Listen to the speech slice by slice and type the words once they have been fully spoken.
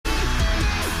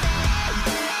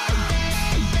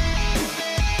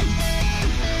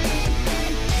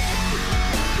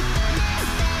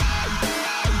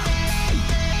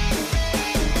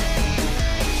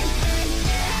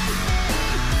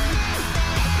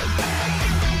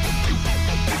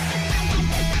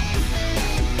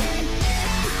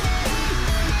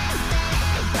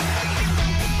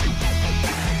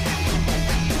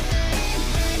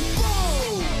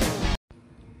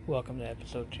to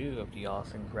episode 2 of the All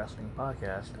Things Wrestling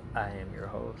Podcast. I am your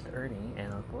host, Ernie,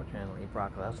 and unfortunately,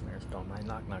 Brock Lesnar stole my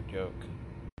knock knock joke.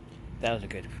 That was a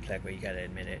good segue, you gotta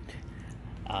admit it.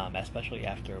 Especially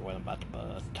after what I'm about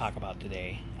to talk about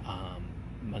today.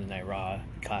 Monday Night Raw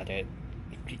caught it.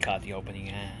 He caught the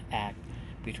opening act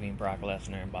between Brock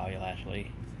Lesnar and Bobby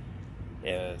Lashley.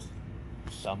 It was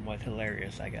somewhat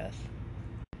hilarious, I guess.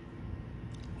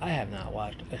 I have not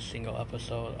watched a single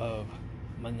episode of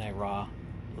Monday Night Raw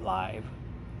live.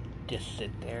 Just sit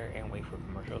there and wait for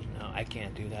commercials. No, I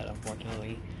can't do that,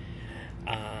 unfortunately.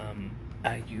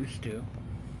 I used to,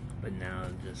 but now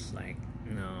I'm just like,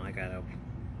 no, I gotta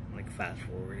fast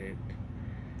forward it.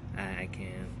 I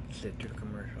can't sit through the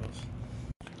commercials.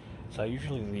 So I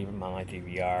usually leave them on my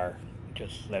DVR,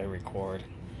 just let it record,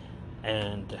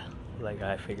 and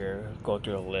I figure go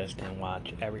through a list and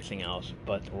watch everything else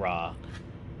but Raw.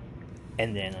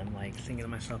 And then I'm thinking to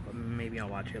myself, maybe I'll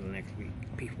watch it the next week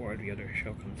before the other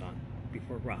show comes on,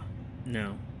 before Raw.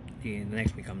 No, the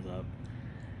next week comes up,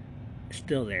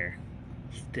 still there,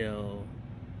 still.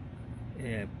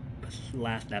 Yeah,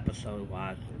 last episode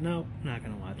watched. No, not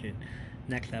gonna watch it.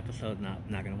 Next episode, not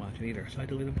gonna watch it either. So I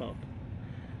delete them both.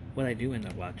 What I do end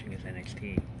up watching is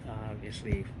NXT.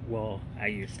 Obviously, well, I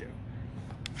used to.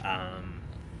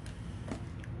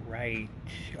 Right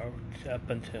up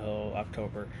until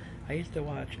October, I used to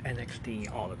watch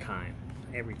NXT all the time.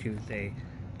 Every Tuesday,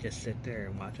 just sit there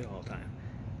and watch it all the time.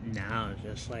 Now it's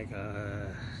just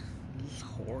this is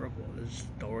horrible. This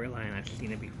storyline, I've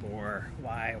seen it before.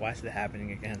 Why is it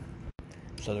happening again?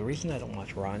 So the reason I don't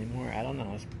watch Raw anymore, I don't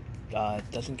know.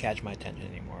 It doesn't catch my attention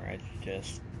anymore.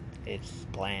 It's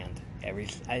bland.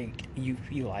 You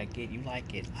like it, you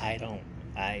like it. I don't.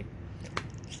 I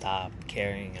stopped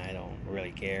caring. I don't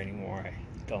really care anymore. I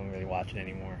don't really watch it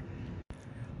anymore.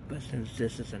 But since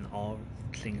this is an all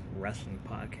things wrestling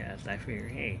podcast, I figure,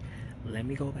 hey, let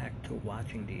me go back to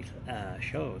watching these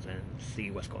shows and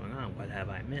see what's going on. What have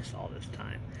I missed all this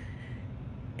time?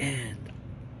 And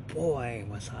boy,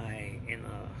 was I in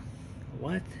a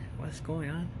what? What's going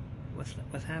on?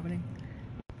 What's happening?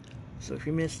 So if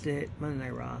you missed it, Monday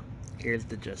Night Raw, here's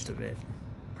the gist of it.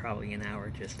 Probably an hour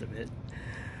gist of it.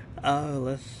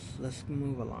 Let's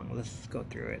move along. Let's go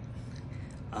through it.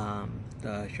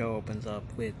 The show opens up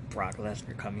with Brock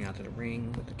Lesnar coming out to the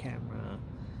ring with the camera,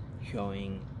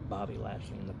 showing Bobby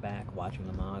Lashley in the back watching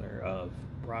the monitor of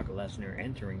Brock Lesnar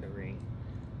entering the ring.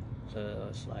 So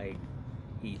it's like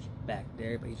he's back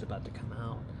there, but he's about to come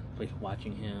out. So he's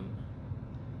watching him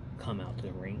come out to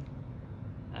the ring.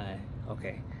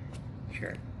 Okay,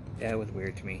 sure. That was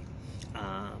weird to me.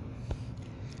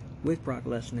 With Brock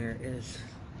Lesnar is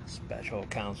special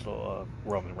counsel of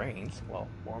Roman Reigns. Well,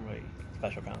 formerly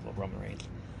special counsel of Roman Reigns,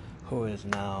 who is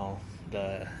now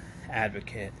the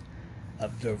advocate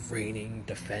of the reigning,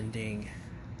 defending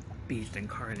beast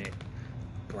incarnate,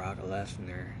 Brock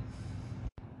Lesnar.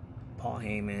 Paul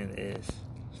Heyman is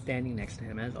standing next to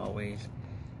him as always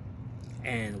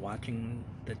and watching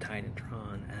the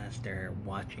Titantron as they're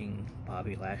watching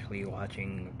Bobby Lashley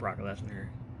watching Brock Lesnar.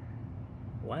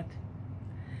 What?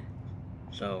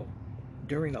 So,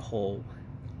 during the whole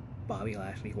Bobby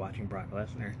Lashley watching Brock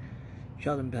Lesnar,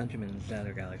 Shelton Benjamin and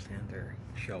Cedric Alexander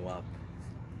show up.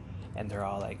 And they're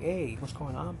all like, hey, what's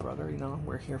going on, brother? You know,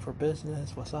 we're here for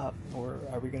business. What's up? Or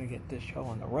are we going to get this show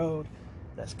on the road?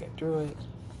 Let's get through it.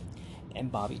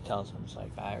 And Bobby tells him, it's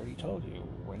like, I already told you,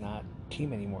 we're not a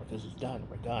team anymore. This is done.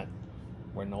 We're done.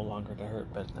 We're no longer the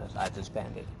Hurt Business. I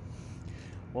disbanded.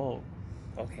 Well,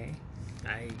 okay.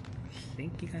 I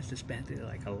think you guys disbanded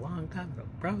it a long time ago.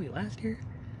 Probably last year.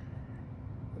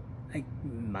 I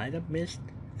might have missed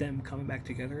them coming back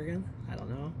together again. I don't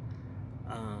know.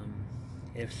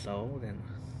 If so, then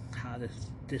how does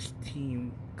this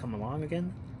team come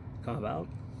about?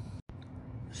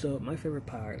 So my favorite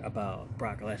part about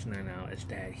Brock Lesnar now is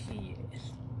that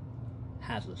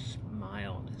has a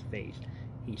smile on his face.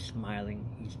 He's smiling,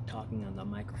 he's talking on the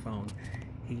microphone,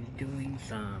 he's doing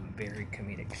some very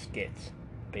comedic skits,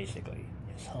 basically.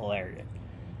 It's hilarious.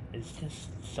 It's just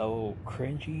so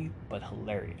cringy, but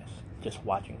hilarious. Just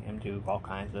watching him do all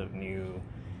kinds of new...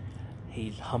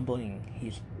 He's humbled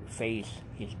face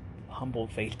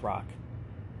Brock.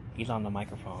 He's on the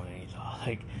microphone and he's all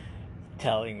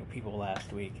telling people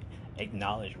last week,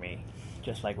 acknowledge me,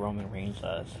 just like Roman Reigns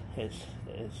does. It's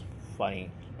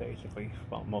funny, basically.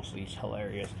 Well, mostly it's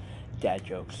hilarious dad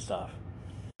joke stuff.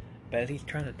 But he's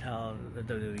trying to tell the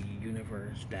WWE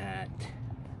universe that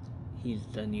he's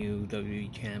the new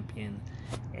WWE champion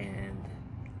and,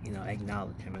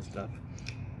 acknowledge him and stuff.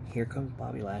 Here comes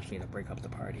Bobby Lashley to break up the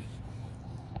party.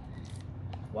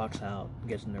 Walks out,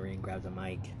 gets in the ring, grabs a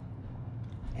mic,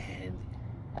 and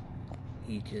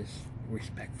he just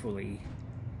respectfully,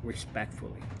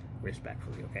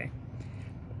 okay,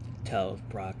 tells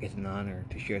Brock it's an honor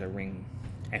to share the ring,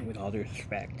 and with all due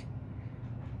respect,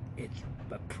 it's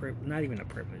not even a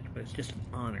privilege, but it's just an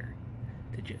honor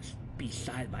to just be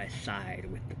side by side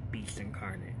with the Beast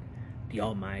Incarnate, the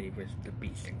Almighty versus the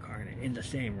Beast Incarnate, in the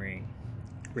same ring,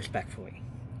 respectfully.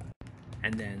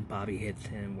 And then Bobby hits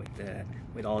him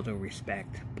with all due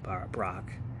respect,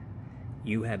 Brock,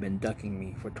 you have been ducking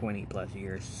me for 20 plus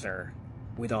years, sir.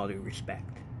 With all due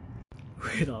respect.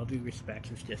 With all due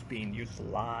respect, it's just being used a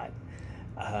lot.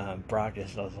 Brock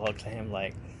just looks at him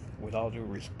like, with all due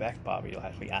respect, Bobby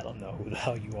Lashley, I don't know who the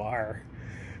hell you are.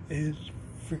 It's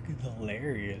freaking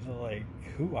hilarious. Like,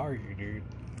 who are you, dude?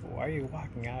 Why are you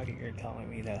walking out here telling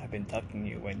me that I've been ducking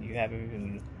you when you haven't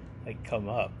even, like, come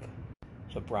up?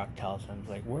 So Brock tells him,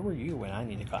 like, where were you when I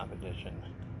needed competition?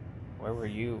 Where were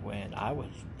you when I was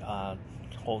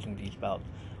holding these belts?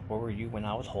 Where were you when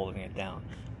I was holding it down?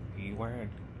 You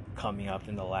weren't coming up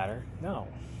in the ladder? No.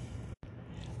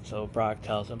 So Brock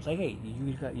tells him, like, hey,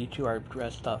 you two are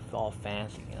dressed up all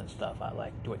fancy and stuff. I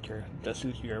like the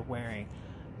suits you're wearing,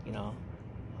 you know,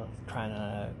 trying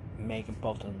to make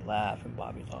both of them laugh. And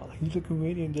Bobby's all like, he's a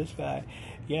comedian, this guy.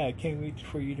 Yeah, I can't wait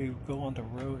for you to go on the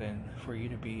road and for you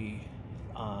to be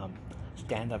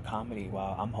stand-up comedy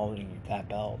while I'm holding that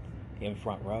belt in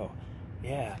front row.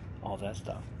 Yeah, all that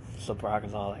stuff. So Brock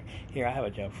is all like, here, I have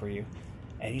a joke for you.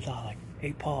 And he's all like,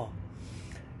 hey, Paul,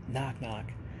 knock, knock.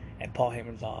 And Paul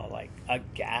Heyman's all like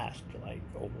aghast, like,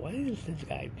 what is this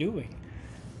guy doing?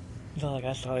 He's all like,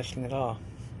 I saw this thing at all.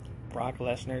 Brock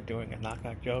Lesnar doing a knock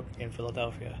knock joke in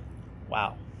Philadelphia.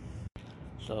 Wow.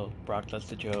 So Brock does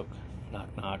the joke,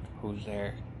 knock knock, who's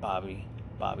there? Bobby.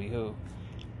 Bobby who?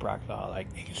 Brock's all like,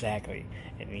 exactly.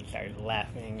 And he starts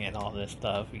laughing and all this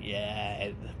stuff. Yeah,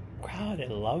 and the crowd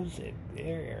loves it.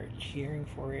 They are cheering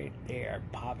for it. They are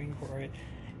popping for it.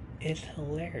 It's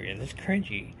hilarious. It's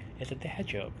cringy. It's a dad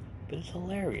joke, but it's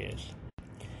hilarious.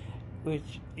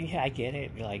 Which, yeah, I get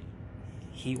it. Like,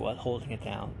 he was holding it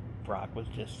down. Brock was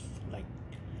just, like,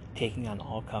 taking on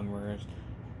all comers.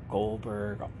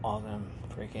 Goldberg, all them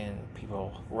freaking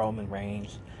people. Roman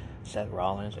Reigns, Seth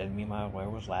Rollins, and meanwhile, where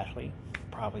was Lashley?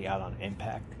 Probably out on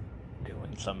Impact,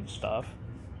 doing some stuff.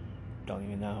 Don't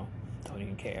even know. Don't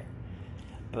even care.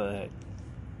 But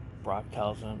Brock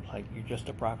tells him, like, you're just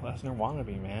a Brock Lesnar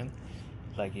wannabe, man.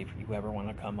 Like, if you ever want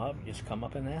to come up, just come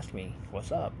up and ask me.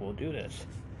 What's up? We'll do this.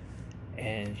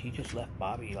 And he just left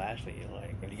Bobby Lashley,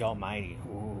 like, the Almighty.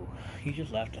 Ooh. He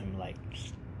just left him, like,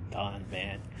 stunned,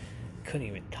 man. Couldn't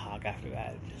even talk after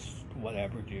that. Just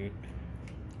whatever, dude.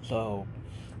 So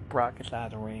Brock gets out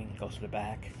of the ring, goes to the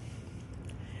back.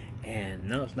 And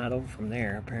no, it's not over from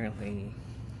there. Apparently,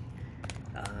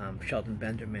 Shelton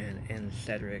Benjamin and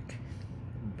Cedric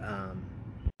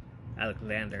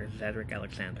Alexander,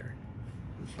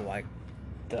 it's like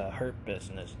the Hurt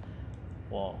Business.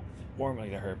 Well, formerly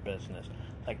the Hurt Business.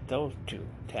 Like, those two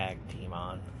tag team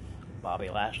on Bobby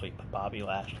Lashley. But Bobby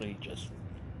Lashley just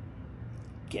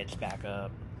gets back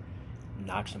up,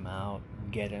 knocks him out,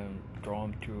 throw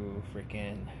him through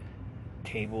freaking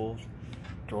tables,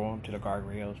 throw him to the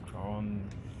guardrails, throw him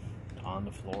on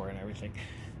the floor and everything.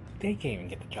 They can't even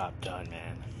get the job done,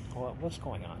 man. What's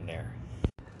going on there?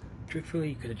 Truthfully,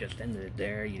 you could have just ended it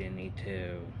there. You didn't need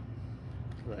to,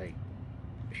 like,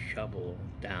 shovel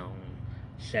down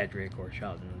Cedric or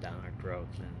shove them down our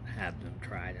throats and have them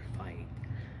try to fight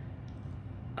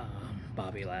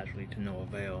Bobby Lashley to no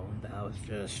avail. That was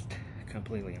just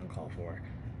completely uncalled for.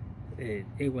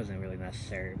 It wasn't really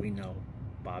necessary. We know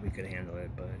Bobby could handle it,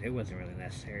 but it wasn't really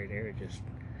necessary. They were just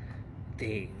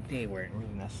they weren't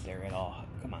really necessary at all.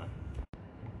 Come on.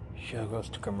 Show goes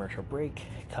to commercial break,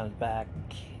 comes back,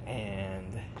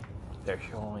 and they're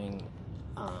showing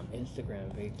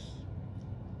Instagram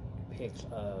pics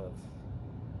of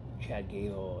Chad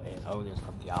Gable and Otis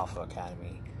from the Alpha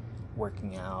Academy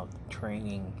working out,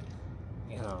 training,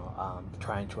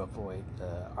 trying to avoid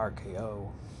the RKO.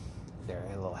 They're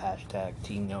in a little hashtag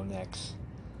Team No Necks.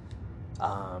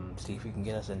 See if we can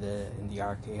get us in the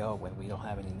RKO when we don't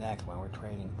have any necks, when we're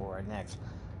training for our necks.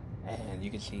 And you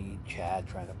can see Chad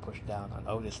trying to push down on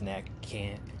Otis' neck,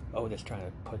 can't. Otis trying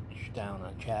to push down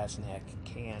on Chad's neck,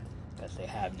 can't, because they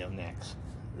have no necks.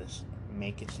 This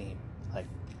make it seem like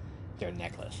they're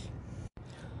neckless.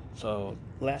 So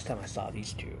last time I saw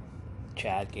these two,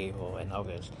 Chad Gable and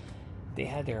Otis, they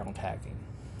had their own tag team.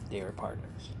 They were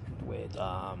partners with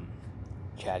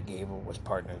Chad Gable was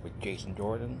partnered with Jason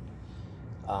Jordan,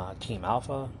 Team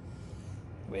Alpha,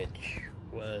 which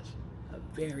was a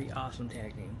very awesome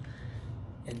tag team,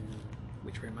 and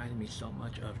which reminded me so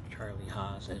much of Charlie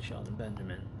Haas and Shelton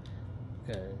Benjamin.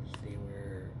 because they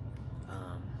were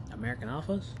American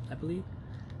Alphas, I believe.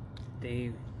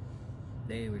 They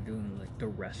were doing like the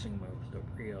wrestling moves, the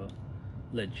real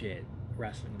legit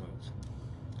wrestling moves.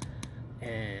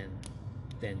 And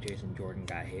then Jason Jordan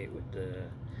got hit with the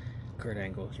Kurt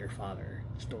Angle's Your Father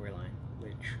storyline,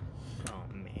 which, oh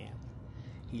man,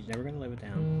 he's never gonna live it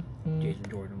down. Jason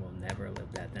Jordan will never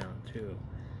live that down too,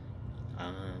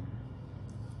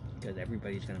 because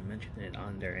everybody's gonna mention it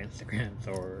on their Instagrams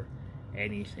or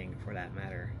anything for that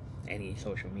matter, any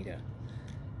social media.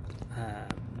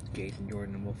 Jason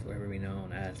Jordan will forever be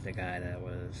known as the guy that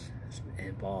was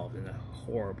involved in a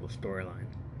horrible storyline.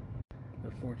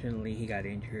 Unfortunately, he got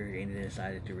injured and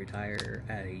decided to retire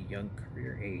at a young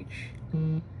career age.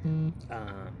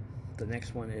 The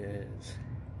next one is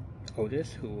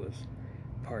Otis, who was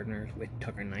partners with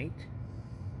Tucker Knight,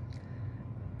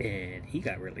 and he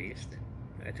got released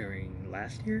during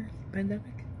last year's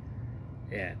pandemic.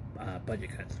 Yeah,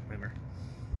 budget cuts, remember?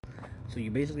 So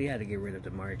you basically had to get rid of the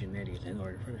Marginettis in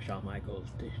order for the Shawn Michaels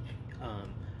to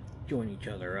join each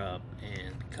other up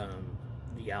and become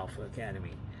the Alpha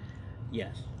Academy.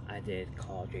 Yes, I did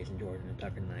call Jason Jordan and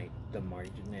Tucker Knight the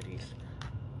Marginettis,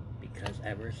 because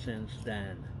ever since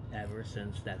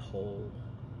that whole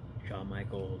Shawn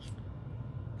Michaels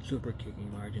super kicking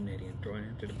Marginetti and throwing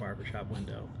him through the barbershop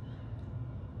window,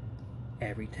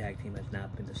 every tag team has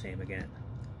not been the same again.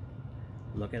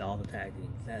 Look at all the tag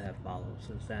teams that have followed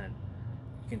since then.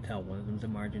 You can tell one of them's a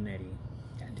Marginetti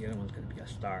and the other one's going to be a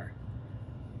star.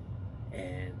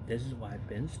 And this is why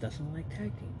Vince doesn't like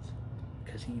tag teams,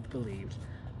 because he believes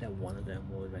that one of them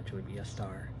will eventually be a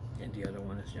star and the other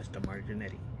one is just a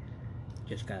Marginetti.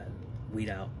 Just gotta weed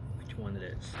out which one it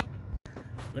is.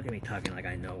 Look at me talking like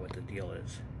I know what the deal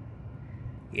is.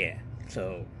 Yeah,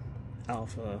 so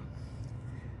Alpha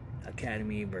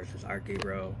Academy versus RK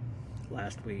Bro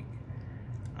last week.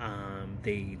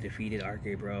 They defeated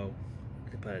RK Bro,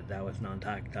 but that was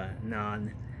non-tag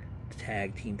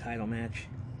team title match.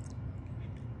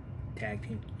 Tag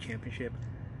team championship,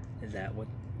 is that what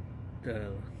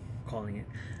they're calling it?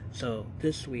 So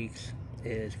this week's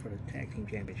is for the tag team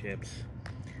championships,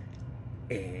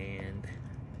 and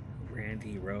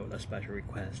Randy wrote a special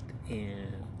request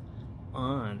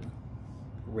on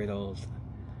Riddle's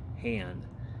hand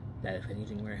that if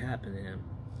anything were to happen to him,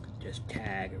 just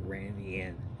tag Randy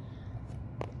in.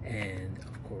 And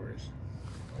of course,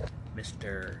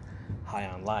 Mr. High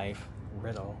on Life,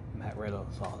 Matt Riddle,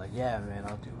 is all like, yeah man,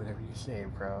 I'll do whatever you say,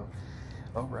 bro.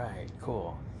 Alright,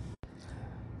 cool.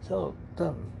 So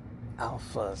the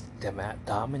Alpha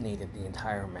dominated the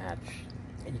entire match,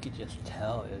 and you could just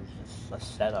tell it was just a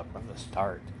setup from the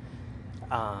start.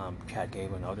 Chad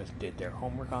Gable and Otis did their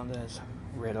homework on this.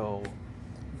 Riddle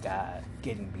got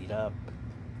getting beat up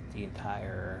the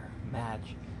entire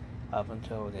match up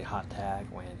until the hot tag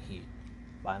when he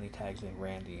finally tags in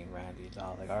Randy, and Randy's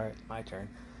all like, alright, my turn.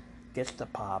 Gets the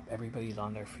pop, everybody's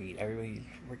on their feet, everybody's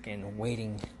freaking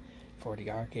waiting for the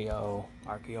RKO,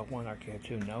 RKO 1, RKO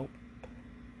 2, nope.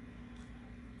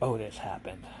 Otis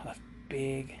happened. A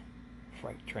big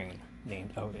freight train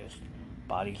named Otis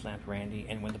body slammed Randy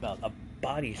and went about a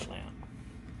body slam.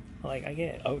 Like, I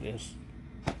get Otis,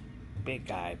 big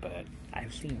guy, but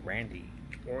I've seen Randy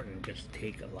Orton just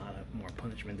take a lot of more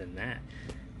punishment than that,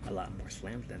 a lot more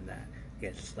slams than that,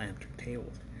 get slammed through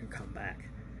tables and come back.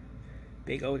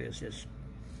 Big Otis just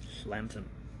slams him.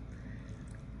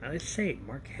 Now let's say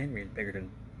Mark Henry is bigger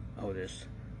than Otis.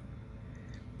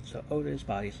 So Otis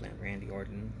body slammed Randy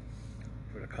Orton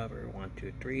for the cover. 1,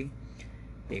 2, 3.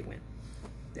 They win.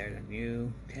 They're the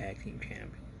new tag team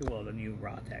champion. Well, the new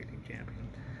Raw tag team champion.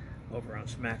 Over on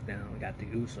SmackDown, we got the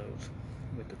Usos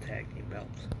with the tag team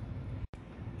belts.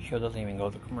 Show doesn't even go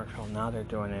to commercial. Now they're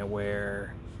doing it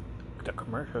where the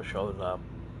commercial shows up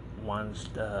once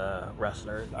the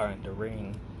wrestlers are in the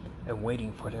ring and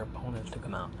waiting for their opponents to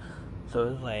come out. So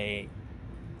it's like,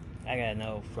 I gotta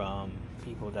know from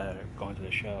people that are going to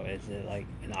the show, is it like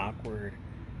an awkward,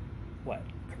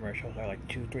 commercials are like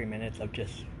 2-3 minutes of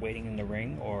just waiting in the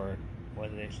ring, or what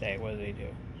do they say, what do they do?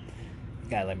 You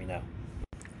gotta let me know.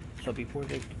 So before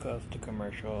they go to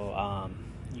commercial,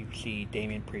 you see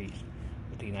Damian Priest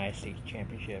with the United States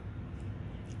Championship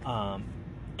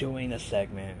doing a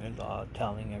segment and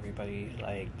telling everybody,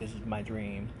 like, this is my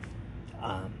dream,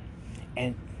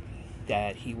 and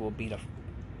that he will be the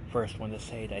first one to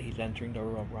say that he's entering the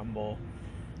Royal Rumble,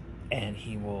 and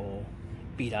he will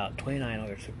beat out 29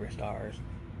 other superstars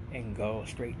and go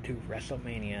straight to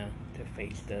WrestleMania to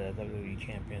face the WWE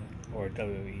Champion or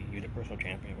WWE Universal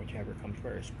Champion, whichever comes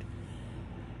first.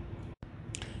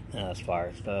 As far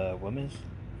as the women's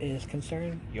is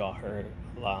concerned, y'all heard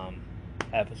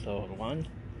episode 1.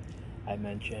 I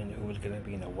mentioned who was going to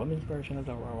be in the women's version of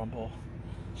the Royal Rumble.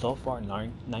 So far,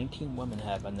 19 women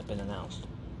have been announced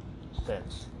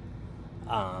since.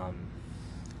 Um,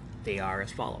 they are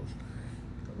as follows: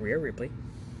 Rhea Ripley,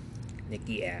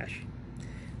 Nikki Ash,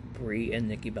 Brie and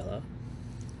Nikki Bella,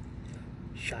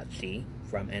 Shotzi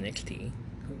from NXT.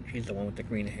 She's the one with the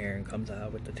green hair and comes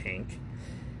out with the tank.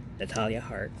 Natalia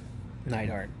Hart,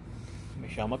 Neidhart,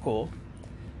 Michelle McCool,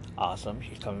 awesome,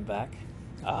 she's coming back.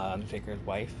 Undertaker's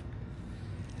wife,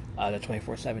 the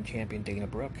 24/7 champion Dana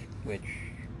Brooke, which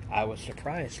I was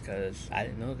surprised because I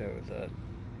didn't know there was a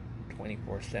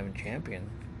 24/7 champion.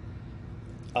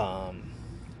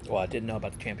 Well, I didn't know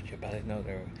about the championship, but I didn't know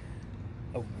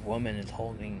a woman is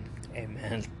holding a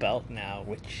man's belt now,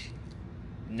 which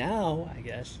now I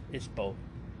guess is both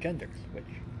genders, which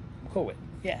I'm cool with.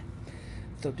 Yeah.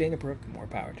 So Dana Brooke, more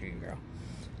power to you, girl.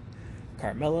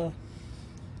 Carmella,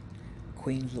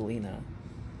 Queen Zelina,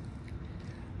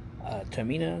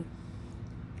 Tamina,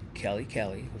 Kelly,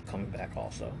 who's coming back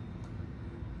also.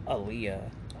 Aaliyah,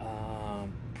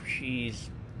 she's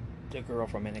the girl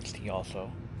from NXT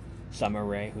also. Summer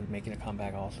Rae, who's making a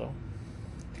comeback also.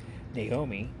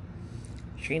 Naomi,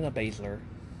 Shayna Baszler,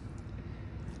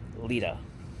 Lita,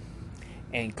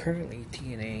 and currently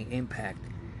TNA Impact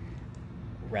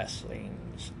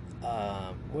Wrestling's,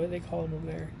 what do they call them over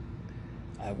there?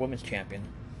 Women's champion,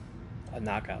 a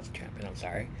Knockouts champion, I'm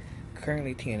sorry.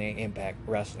 Currently TNA Impact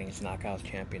Wrestling's Knockouts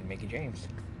champion, Mickie James,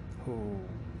 who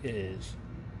is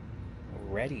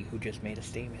ready, who just made a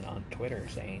statement on Twitter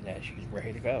saying that she's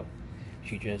ready to go.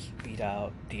 She just beat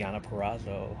out Deonna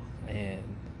Purrazzo in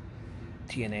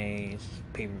TNA's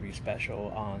pay-per-view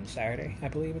special on Saturday, I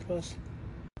believe it was.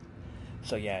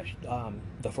 So yeah,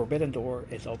 the Forbidden Door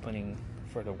is opening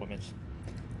for the women's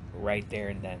right there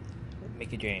and then.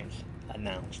 Mickie James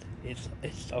announced it's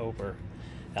over.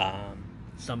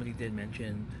 Somebody did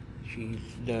mention she's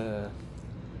the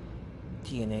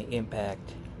TNA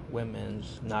Impact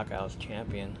Women's Knockouts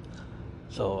champion,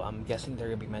 so I'm guessing they're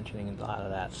gonna be mentioning a lot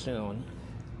of that soon.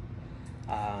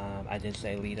 I did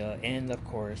say Lita, and of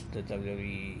course the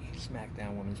WWE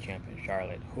SmackDown Women's Champion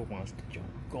Charlotte, who wants to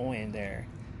go in there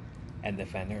and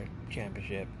defend her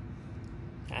championship.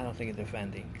 I don't think it's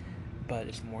defending, but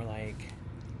it's more like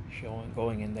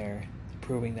going in there,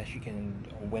 proving that she can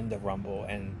win the Rumble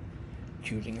and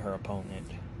choosing her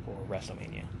opponent for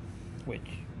WrestleMania,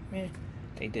 which,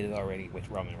 they did it already with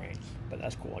Roman Reigns, but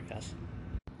that's cool, I guess.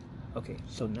 Okay,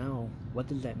 so now, what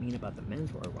does that mean about the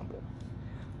men's Royal Rumble?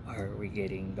 Are we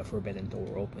getting the Forbidden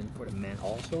Door open for the men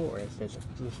also, or is this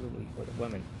exclusively for the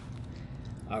women?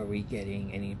 Are we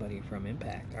getting anybody from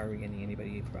Impact? Are we getting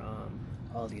anybody from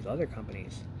all these other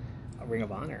companies? Ring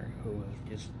of Honor, who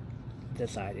just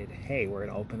decided, hey, we're going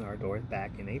to open our doors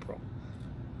back in April.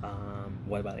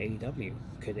 What about AEW?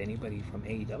 Could anybody from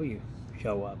AEW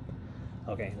show up?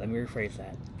 Okay, let me rephrase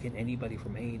that. Can anybody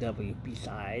from AEW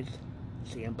besides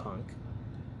CM Punk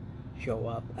show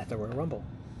up at the Royal Rumble?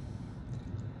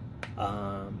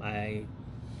 I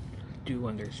do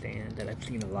understand that I've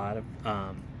seen a lot of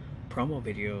promo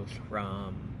videos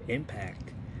from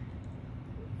Impact,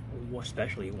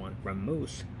 especially one from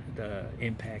Moose, the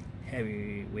Impact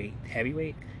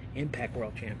heavyweight Impact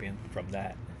World Champion from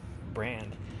that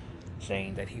brand,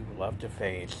 saying that he would love to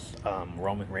face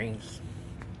Roman Reigns,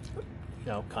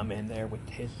 come in there with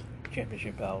his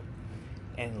championship belt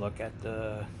and look at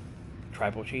the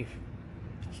Tribal Chief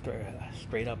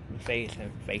straight up face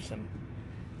him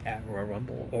at Royal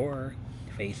Rumble or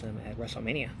face him at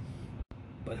WrestleMania.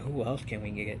 But who else can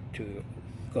we get to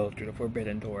go through the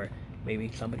Forbidden Door?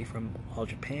 Maybe somebody from All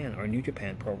Japan or New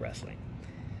Japan Pro Wrestling.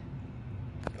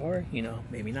 Or,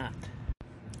 maybe not.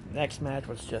 Next match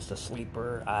was just a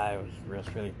sleeper. I was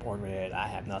really bored with it. I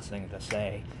have nothing to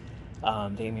say.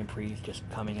 Damian Priest just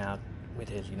coming out with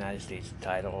his United States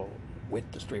title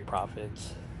with the Street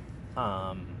Profits.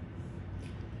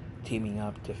 Teaming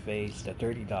up to face the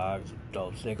Dirty Dogs,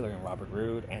 Dolph Ziggler and Robert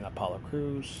Roode and Apollo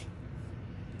Crews.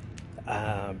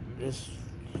 I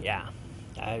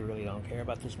really don't care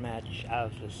about this match.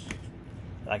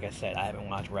 Like I said, I haven't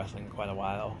watched wrestling in quite a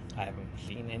while. I haven't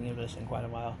seen any of this in quite a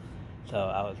while. So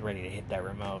I was ready to hit that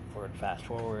remote for fast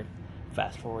forward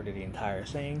to the entire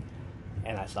thing.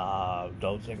 And I saw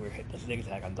Dolph Ziggler hit the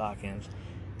zigzag on Dawkins,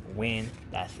 win,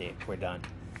 that's it, we're done.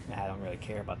 I don't really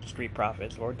care about the Street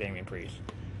Profits or Damian Priest.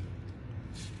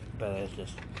 But it's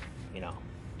just,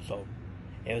 so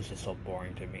it was just so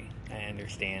boring to me. I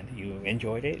understand you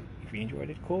enjoyed it. If you enjoyed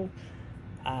it, cool.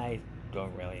 I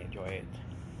don't really enjoy it.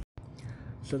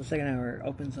 So the second hour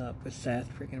opens up with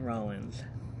Seth freaking Rollins.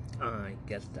 I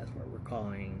guess that's what we're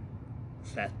calling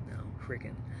Seth now,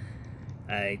 freaking.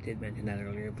 I did mention that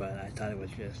earlier, but I thought it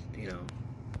was just,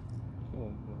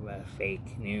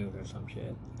 fake news or some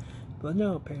shit. But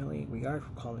no, apparently we are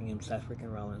calling him Seth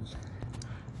freaking Rollins.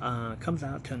 Comes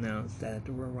out to announce that at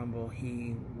the Royal Rumble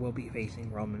he will be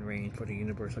facing Roman Reigns for the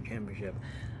Universal Championship.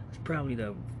 It's probably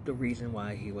the reason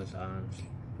why he was on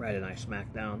Friday Night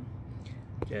SmackDown.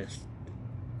 Just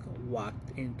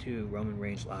walked into Roman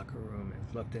Reigns' locker room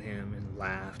and looked at him and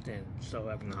laughed and so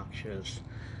obnoxious.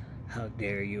 How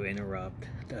dare you interrupt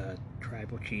the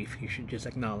tribal chief? You should just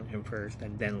acknowledge him first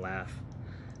and then laugh.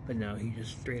 But no, he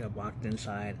just straight up walked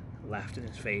inside, laughed in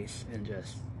his face, and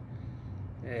just...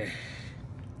 it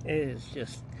is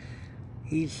just...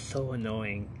 he's so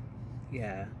annoying.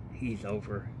 Yeah, he's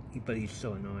over, but he's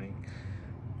so annoying.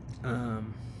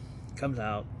 Comes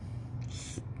out,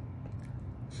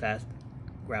 Seth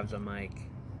grabs a mic.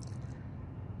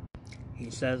 He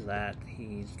says that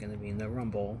he's going to be in the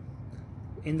Rumble.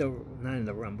 Not in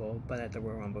the Rumble, but at the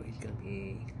Royal Rumble he's going to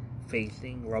be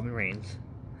facing Roman Reigns.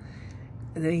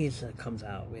 And then he comes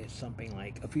out with something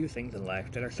like, a few things in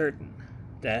life that are certain: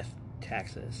 death,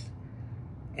 taxes.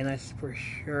 And I for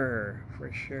sure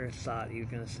thought he was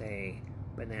going to say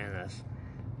bananas,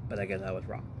 but I guess I was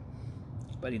wrong.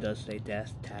 But he does say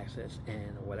death, taxes,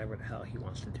 and whatever the hell he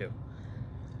wants to do.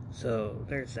 So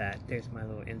there's that. There's my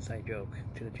little inside joke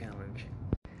to the challenge.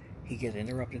 He gets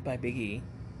interrupted by Big E,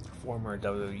 former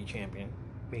WWE champion.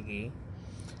 Big E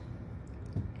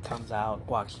comes out,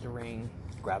 walks to the ring,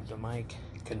 grabs the mic,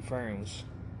 confirms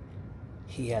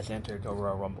he has entered the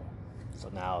Royal Rumble. So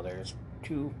now there's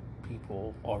 2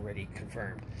 people already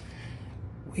confirmed.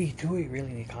 Do we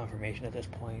really need confirmation at this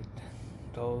point?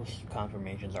 Those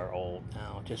confirmations are old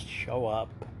now. Just show up.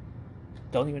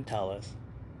 Don't even tell us.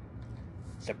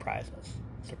 Surprise us.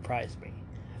 Surprise me.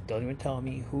 Don't even tell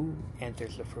me who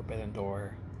enters the forbidden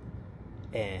door,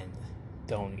 and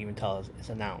don't even tell us it's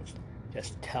announced.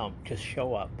 Just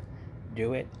show up.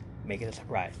 Do it. Make it a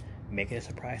surprise. Make it a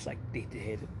surprise like they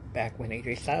did back when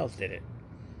AJ Styles did it.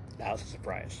 That was a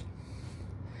surprise.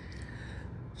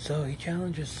 So he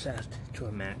challenges Seth to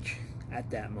a match at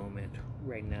that moment,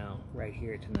 right now, right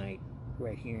here, tonight,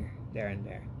 right here, there, and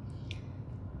there.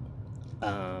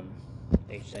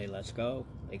 They say, let's go.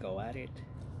 They go at it.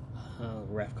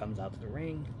 Ref comes out to the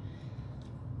ring.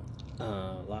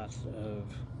 Lots of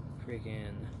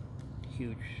freaking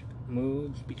huge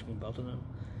moves between both of them.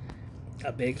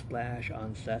 A big splash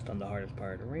on Seth on the hardest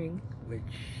part of the ring, which,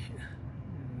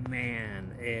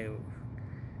 man,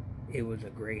 it was a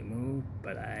great move,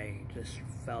 but I just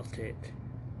felt it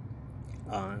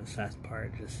on Seth's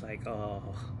part, just like,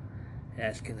 oh,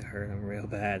 that's gonna hurt him real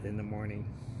bad in the morning.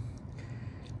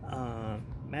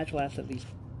 Match lasts at least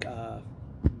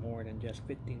more than just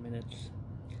 15 minutes.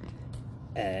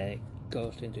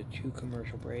 Goes into 2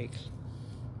 commercial breaks.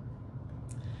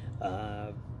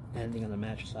 Ending on the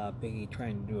match saw Big E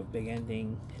trying to do a big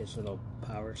ending, his little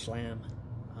power slam,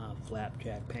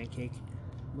 flapjack pancake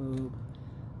move,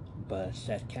 but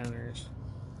Seth counters.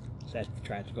 Seth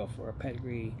tries to go for a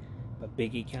pedigree, but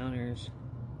Big E counters,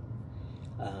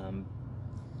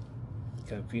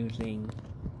 confusing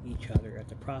each other at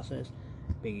the process.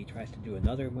 Big E tries to do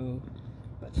another move,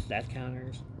 but Seth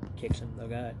counters, kicks him in the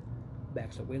gut,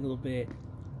 backs away a little bit,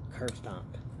 curb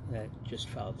stomp. That just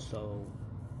felt so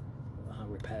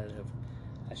repetitive.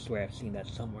 I swear I've seen that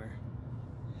somewhere.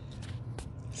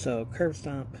 So curb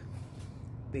stomp,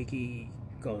 Big E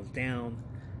goes down,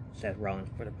 Seth Rollins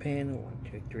for the pin, 1,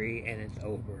 2, 3, and it's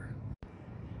over.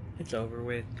 It's over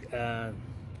with.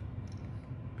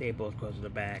 They both go to the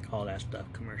back, all that stuff,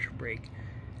 commercial break.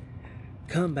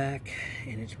 Come back,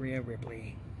 and it's Rhea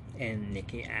Ripley and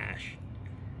Nikki Ash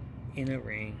in a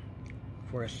ring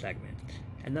for a segment.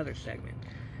 Another segment.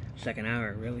 Second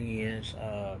hour really is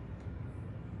a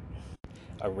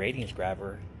ratings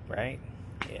grabber, right?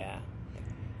 Yeah,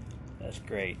 that's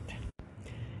great.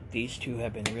 These two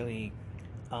have been really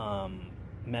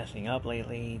messing up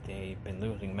lately. They've been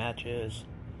losing matches.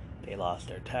 They lost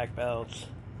their tag belts.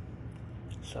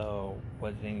 So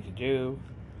what do they need to do?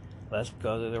 Let's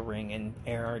go to the ring and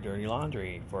air our dirty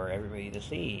laundry for everybody to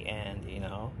see, and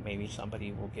maybe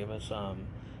somebody will give us some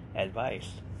advice.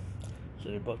 So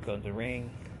they both go to the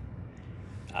ring,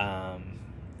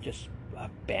 just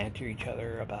banter each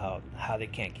other about how they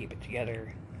can't keep it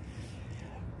together.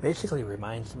 Basically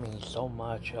reminds me so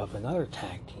much of another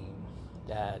tag team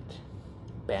that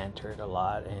bantered a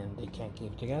lot and they can't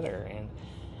keep it together, and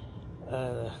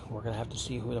we're gonna have to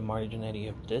see who the Marty Jannetty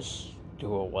of this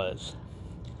duo was.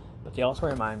 But they also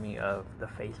remind me of the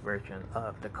face version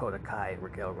of Dakota Kai and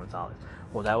Raquel Gonzalez.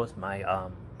 Well, that was my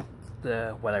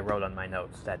what I wrote on my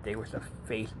notes, that they were the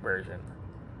face version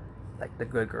like the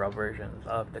good girl versions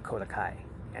of Dakota Kai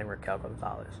and Raquel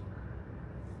Gonzalez.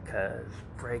 Because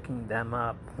breaking them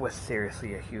up was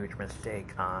seriously a huge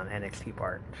mistake on NXT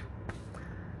part.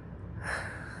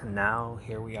 Now,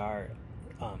 here we are,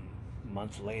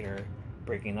 months later,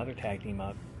 breaking another tag team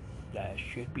up that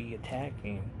should be a tag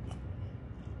team,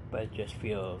 but it's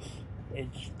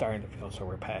starting to feel so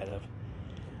repetitive.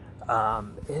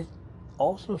 It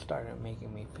also started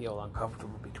making me feel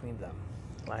uncomfortable between them.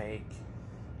 Like,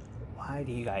 why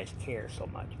do you guys care so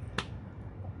much?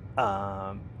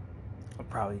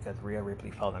 Probably because Rhea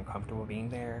Ripley felt uncomfortable being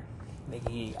there.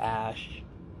 Nikki Ash,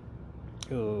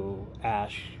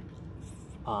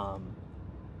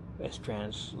 is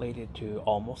translated to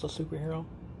almost a superhero.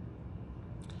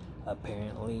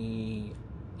 Apparently,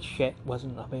 SHIT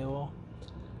wasn't available.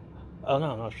 Oh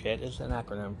no, SHIT is an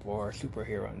acronym for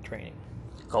superhero in training.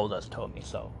 Goldust told me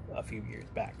so a few years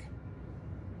back.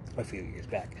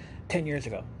 10 years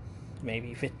ago,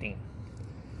 maybe 15.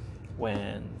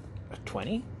 When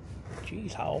 20?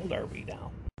 Jeez, how old are we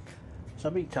now?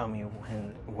 Somebody tell me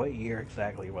what year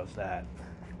exactly was that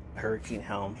Hurricane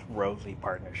Helms Rosie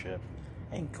partnership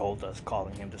and Goldust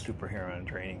calling him the superhero in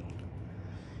training?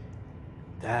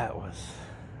 That was,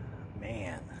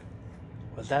 man,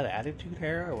 was that Attitude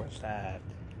Era, or was that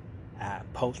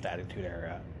post Attitude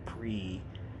Era, pre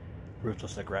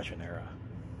Ruthless Aggression Era?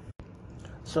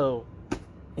 So,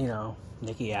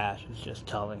 Nikki Ash is just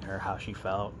telling her how she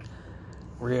felt.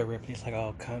 Rhea Ripley's like,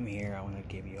 oh, come here, I want to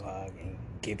give you a hug and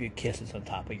give you kisses on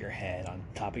top of your head, on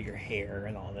top of your hair,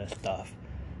 and all this stuff.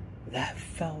 That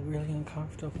felt really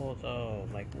uncomfortable, though.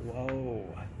 Like, whoa.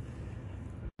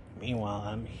 Meanwhile,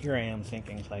 I am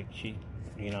thinking, it's like she,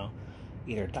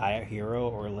 either die a hero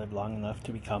or live long enough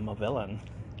to become a villain.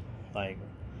 Like,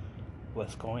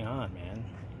 what's going on, man?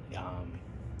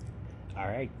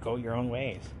 Alright, go your own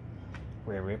ways.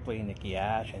 Rhea Ripley, Nikki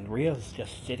Ash, and Rhea's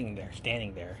just standing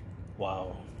there,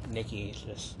 while Nikki's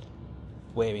just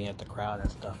waving at the crowd and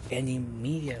stuff. And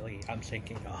immediately I'm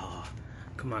thinking, oh,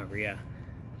 come on, Rhea,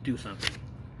 do something.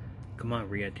 Come on,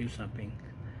 Rhea, do something.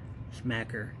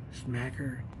 Smack her,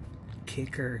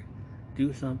 kick her,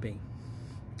 do something.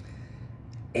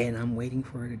 And I'm waiting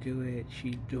for her to do it.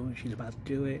 She's about to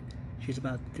do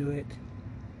it.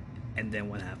 And then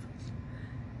what happens?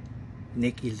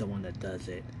 Nikki's the one that does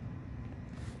it.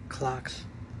 Clocks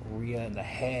Rhea in the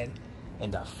head,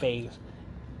 in the face,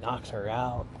 knocks her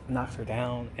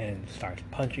down, and starts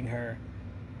punching her.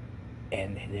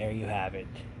 And there you have it.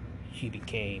 She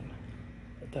became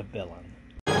the villain.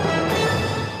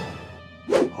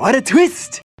 What a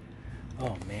twist!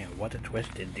 Oh man, what a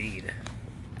twist indeed.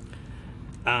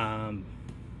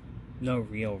 No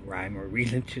real rhyme or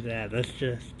reason to that. Let's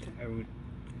just,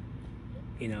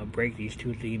 break these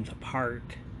two themes apart.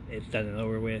 It's done and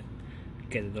over with.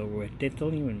 Get it over with. They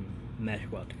don't even mesh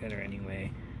well together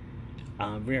anyway.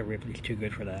 Rhea Ripley's too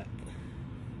good for that.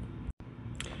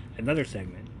 Another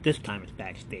segment, this time it's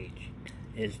backstage,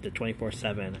 is the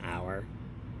 24/7 hour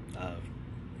of,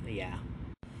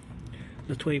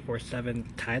 the 24/7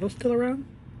 title still around?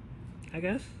 I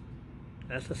guess.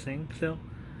 That's the thing still.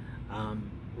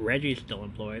 Reggie's still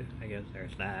employed. I guess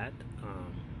there's that.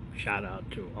 Shout out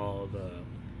to all the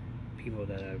people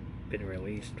that have been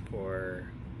released for,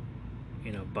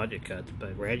 budget cuts.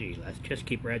 But Reggie, let's just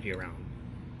keep Reggie around.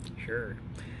 Sure.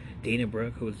 Dana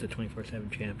Brooke, who is the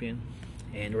 24/7 champion,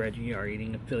 and Reggie are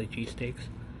eating Philly cheesesteaks.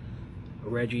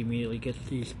 Reggie immediately gets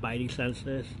these spidey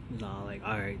senses. He's all like,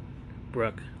 alright,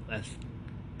 Brooke, let's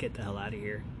get the hell out of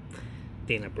here.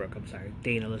 Dana,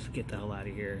 let's get the hell out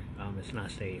of here. It's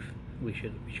not safe. We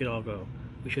should all go.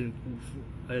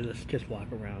 Let's just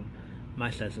walk around. My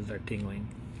senses are tingling.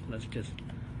 Let's just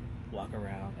walk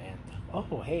around and,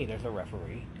 oh, hey, there's a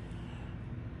referee.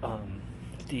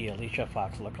 The Alicia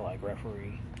Fox lookalike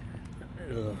referee.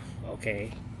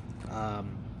 Okay.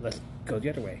 Let's go the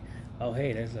other way. Oh,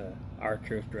 hey, there's a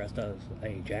R-Truth dressed as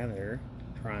a janitor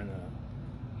trying to,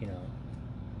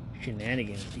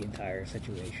 shenanigans the entire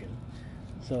situation.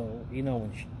 So,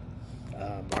 when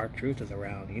R-Truth is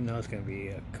around, it's going to be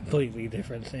a completely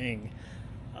different thing.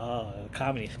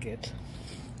 Comedy skits.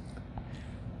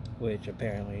 Which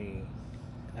apparently,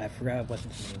 I forgot what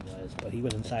his name was, but he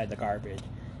was inside the garbage.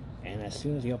 And as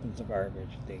soon as he opens the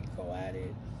garbage, they go at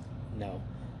it. No.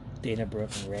 Dana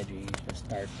Brooke and Reggie just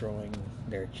start throwing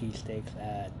their cheesesteaks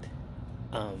at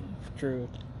Truth.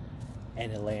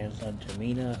 And it lands on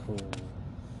Tamina, who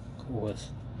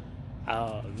was, I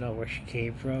don't know where she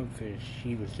came from, because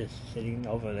she was just sitting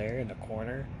over there in the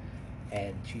corner,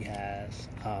 and she has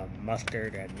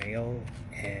mustard and mayo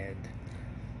and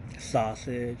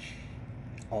sausage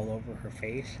all over her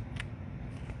face.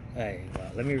 Hey,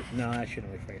 well, no, I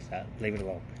shouldn't rephrase that. Leave it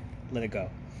alone. Let it go.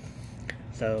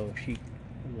 So she,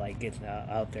 like, gets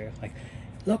out there, like,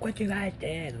 look what you guys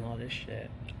did, and all this shit.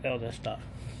 All this stuff.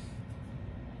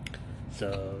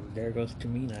 So there goes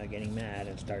Tamina getting mad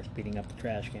and starts beating up the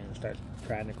trash can and starts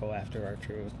trying to go after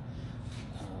R-Truth.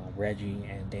 Reggie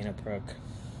and Dana Brooke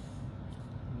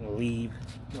leave,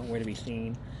 nowhere to be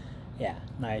seen. Yeah,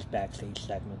 nice backstage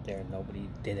segment there. Nobody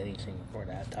did anything for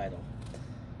that title.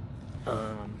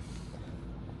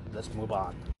 Let's move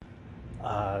on.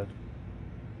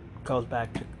 Goes back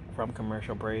from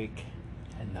commercial break.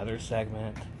 Another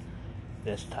segment.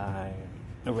 This time,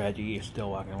 Reggie is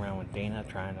still walking around with Dana,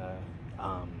 trying to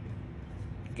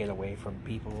get away from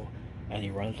people, and he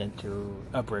runs into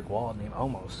a brick wall named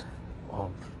Omos.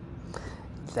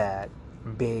 That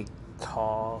big,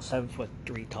 tall,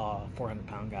 7'3" tall,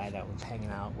 400-pound guy that was hanging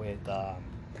out with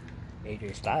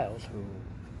AJ Styles, who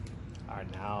are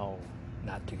now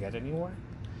not together anymore.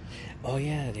 Oh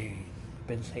yeah, they've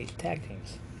been saved tag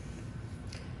teams.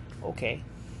 Okay.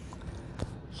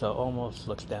 So Omos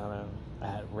looks down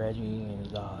at Reggie and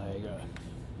is like,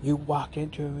 you walked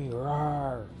into me,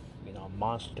 rawr. You know,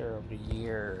 monster of the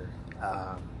year,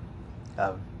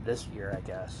 of this year, I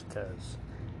guess, because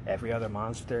every other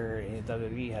monster in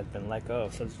WWE has been let go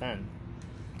since then.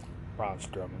 Braun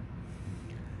Strowman.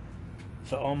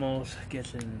 So Omos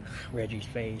gets in Reggie's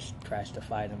face, tries to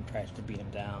fight him, tries to beat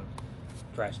him down,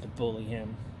 tries to bully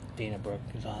him. Dana Brooke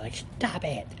is all like, stop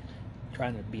it!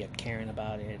 Trying to be a Karen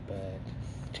about it, but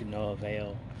to no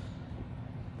avail.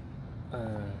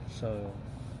 So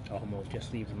Omos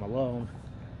just leaves him alone,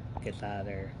 gets out of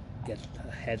there,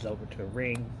 heads over to the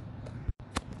ring.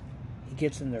 He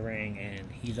gets in the ring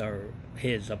and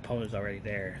his opponent's already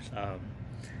there. An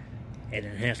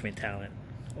enhancement talent,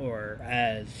 or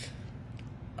as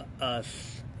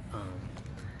us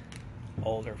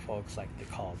older folks like to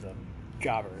call them,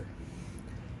 jobber.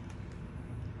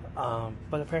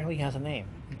 But apparently he has a name.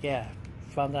 Yeah,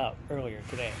 found out earlier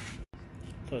today.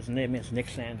 So his name is Nick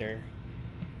Sander.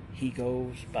 He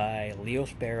goes by Leo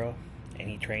Sparrow, and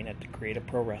he trained at the Creative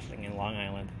Pro Wrestling in Long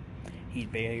Island. He's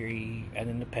very an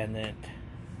independent,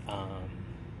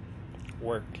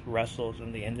 wrestles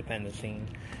in the independent scene.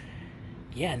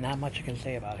 Yeah, not much I can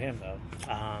say about him though.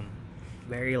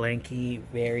 Very lanky,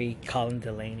 very Colin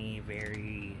Delaney,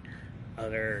 very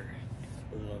other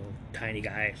little tiny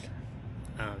guys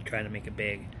trying to make it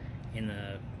big in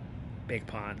a big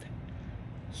pond.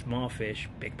 Small fish,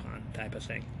 big pond type of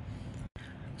thing.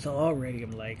 So already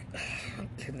I'm like,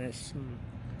 goodness,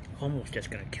 almost just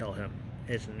gonna kill him,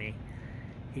 isn't he?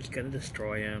 He's gonna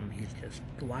destroy him. He's just,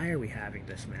 why are we having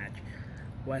this match?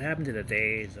 What happened to the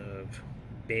days of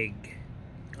big,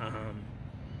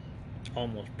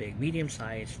 almost big,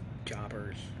 medium-sized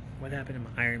jobbers? What happened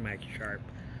to Iron Mike Sharp?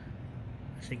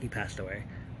 I think he passed away.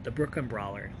 The Brooklyn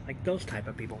Brawler, like those type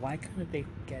of people. Why couldn't they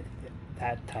get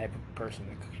that type of person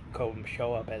to go and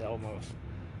show up at Omos?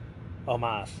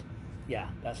 Yeah,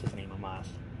 that's his name, Omos.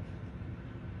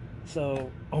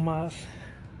 So Omos,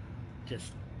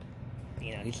 just,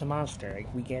 he's a monster.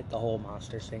 Like, we get the whole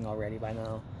monster thing already by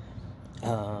now.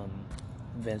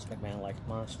 Vince McMahon likes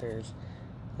monsters,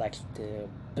 likes to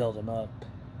build them up,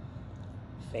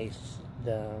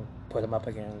 put them up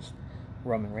against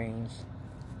Roman Reigns,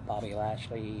 Bobby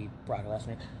Lashley, Brock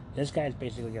Lesnar. This guy's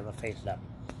basically gonna face them,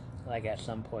 like at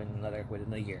some point or another within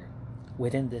the year.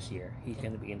 Within this year, he's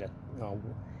gonna be in the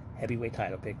heavyweight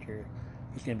title picture.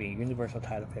 He's gonna be in a universal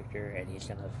title picture, and he's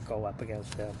gonna go up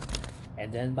against them.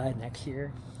 And then by next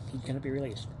year, he's gonna be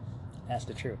released. That's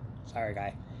the truth. Sorry,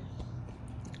 guy.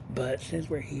 But since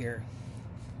we're here,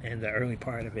 and the early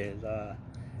part of his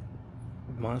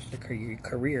monster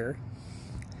career,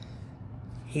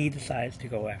 he decides to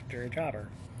go after a jobber.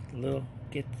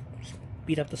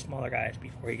 Beat up the smaller guys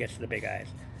before he gets to the big guys.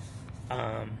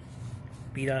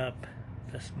 Beat up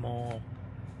the small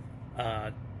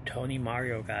Tony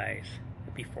Mario guys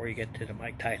before you get to the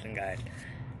Mike Tyson guys.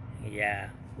 Yeah,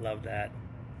 love that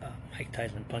Mike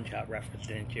Tyson Punch-Out reference,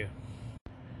 didn't you?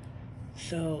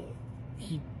 So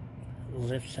he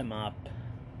lifts him up,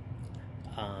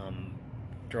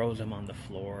 throws him on the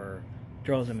floor,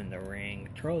 throws him in the ring,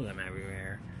 throws him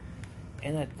everywhere.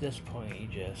 And at this point, you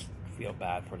just feel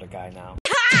bad for the guy now.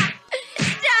 Stop!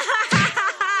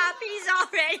 He's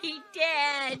already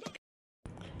dead!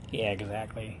 Yeah,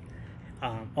 exactly.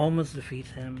 Almost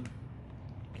defeats him,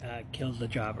 kills the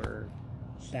jobber,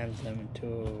 sends him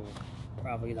to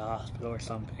probably the hospital or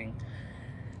something.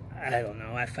 I don't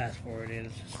know. I fast forwarded.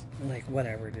 It's just like,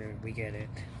 whatever, dude. We get it.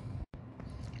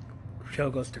 Show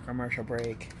goes to commercial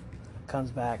break.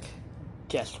 Comes back.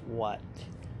 Guess what?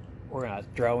 We're gonna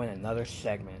throw in another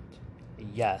segment.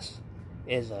 yes,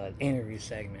 is an interview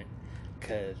segment,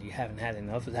 because you haven't had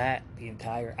enough of that the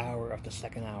entire hour of the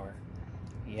second hour.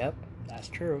 Yep, that's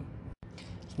true.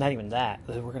 It's not even that.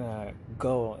 We're gonna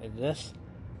go in this.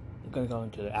 We're gonna go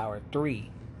into hour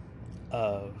 3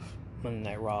 of Monday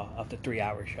Night Raw of the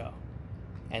 3-hour show,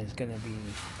 and it's gonna be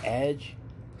Edge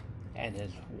and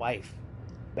his wife,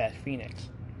 Beth Phoenix,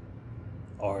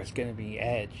 or it's gonna be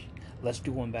Edge. Let's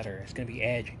do one better. It's gonna be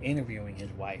Edge interviewing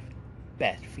his wife,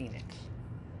 Beth Phoenix.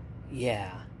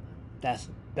 Yeah, that's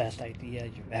the best idea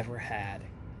you've ever had.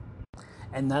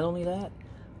 And not only that,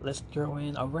 let's throw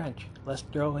in a wrench. Let's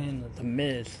throw in The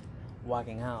Miz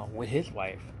walking out with his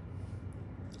wife,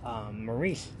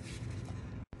 Maurice.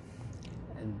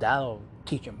 And that'll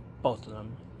teach them, both of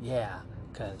them. Yeah,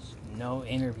 because no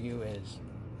interview is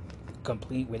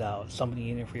complete without somebody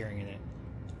interfering in it,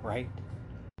 right?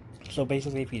 So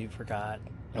basically, if you forgot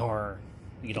or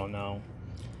you don't know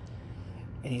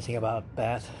anything about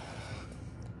Beth,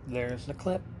 there's a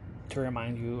clip to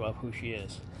remind you of who she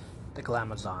is. The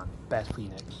Glamazon, Beth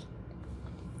Phoenix.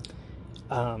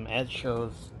 Ed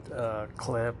shows a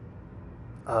clip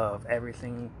of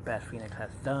everything Beth Phoenix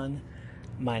has done,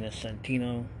 minus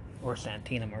Santino, or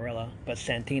Santina Marella, but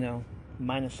Santino,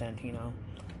 minus Santino,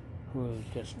 who's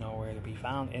just nowhere to be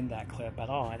found in that clip at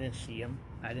all. I didn't see him.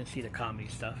 I didn't see the comedy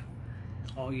stuff.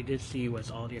 All you did see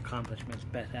was all the accomplishments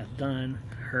Beth has done,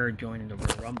 her joining the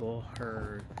Royal Rumble,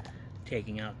 her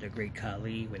taking out the Great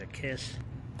Khali with a kiss,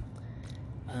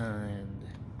 and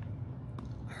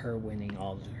her winning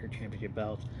all of her championship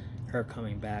belts, her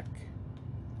coming back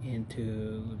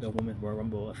into the Women's Royal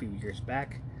Rumble a few years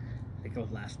back. I think it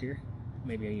was last year,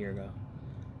 maybe a year ago.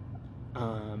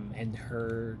 And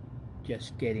her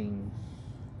just getting,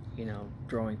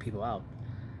 throwing people out.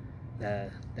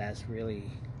 That's really,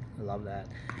 I love that.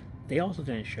 They also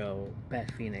didn't show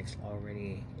Beth Phoenix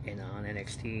already on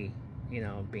NXT,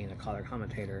 being a color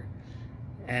commentator,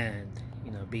 and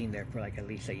being there for like at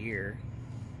least a year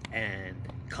and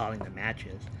calling the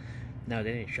matches. No,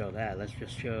 they didn't show that. Let's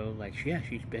just show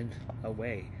she's been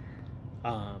away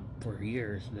for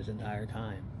years this entire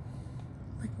time.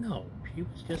 Like, no, she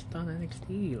was just on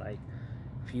NXT like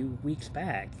a few weeks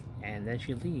back, and then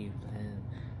she leaves, and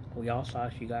we all saw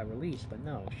she got released, but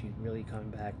no, she's really coming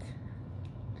back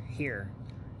here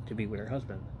to be with her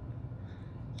husband.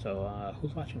 So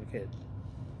who's watching the kids?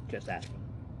 Just asking.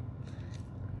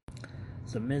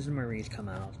 So Miz and Maurice come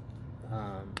out,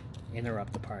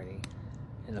 interrupt the party,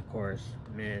 and of course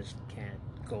Miz can't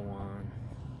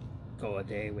go a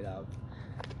day without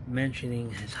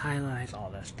mentioning his highlights, all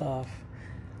that stuff.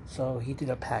 So he did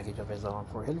a package of his own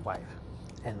for his wife,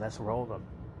 and let's roll the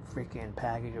freaking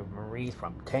package of Maurice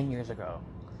from 10 years ago.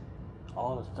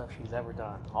 All the stuff she's ever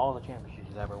done, all the championships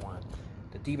she's ever won,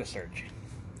 the Diva Search,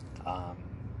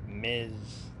 Miz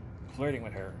flirting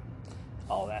with her,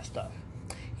 all that stuff.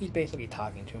 He's basically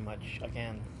talking too much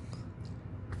again.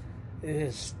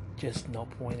 There's just no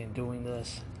point in doing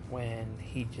this when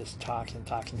he just talks and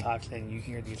talks and talks, and you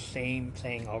hear the same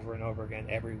thing over and over again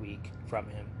every week from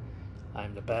him.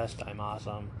 I'm the best, I'm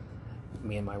awesome,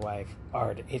 me and my wife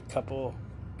are the it couple,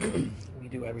 we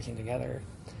do everything together,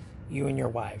 you and your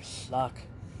wife suck,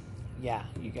 yeah,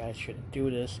 you guys shouldn't do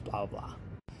this, blah blah.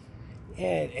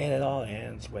 And it all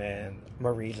ends when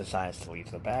Maurice decides to leave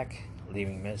to the back,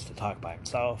 leaving Miz to talk by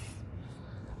himself.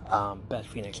 Beth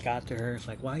Phoenix got to her. It's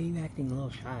like, why are you acting a little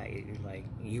shy? Like,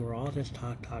 you were all just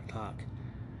talk.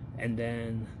 And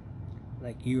then,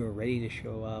 you were ready to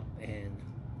show up and,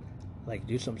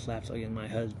 do some slaps on my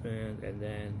husband. And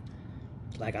then,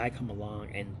 I come along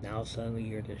and now suddenly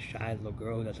you're this shy little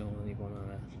girl who doesn't really want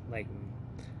to,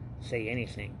 say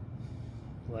anything.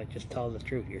 Just tell the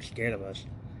truth. You're scared of us.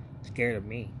 Scared of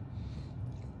me.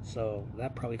 So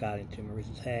that probably got into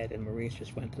Maurice's head, and Maurice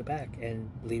just went to the back and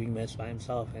leaving Miz by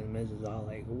himself, and Miz is all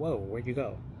like, whoa, where'd you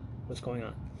go? What's going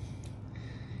on?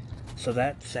 So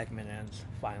that segment ends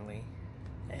finally,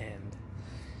 and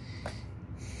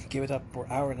give it up for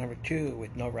hour number 2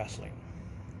 with no wrestling,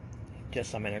 just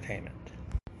some entertainment.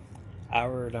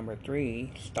 Hour number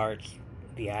 3 starts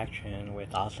the action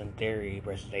with Austin Theory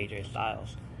versus AJ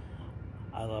Styles.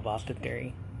 I love Austin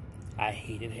Theory. I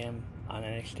hated him on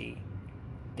NXT.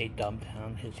 They dumbed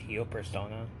down his heel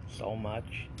persona so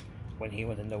much when he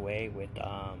was in the way with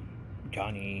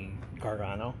Johnny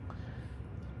Gargano.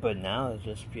 But now it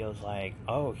just feels like,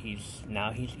 he's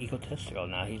egotistical.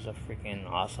 Now he's a freaking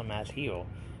awesome ass heel,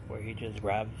 where he just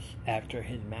grabs after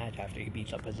his match, after he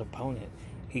beats up his opponent,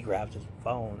 he grabs his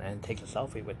phone and takes a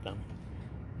selfie with them.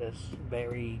 It's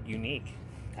very unique.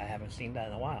 I haven't seen that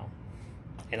in a while.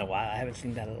 I haven't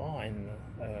seen that at all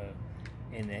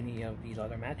in any of these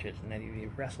other matches, in any of the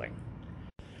wrestling.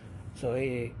 So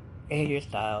AJ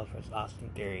Styles versus Austin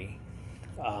Theory.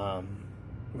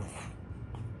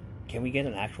 Can we get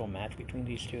an actual match between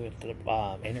these two instead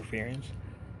of interference?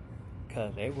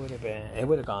 Because it would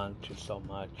have gone to so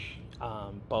much.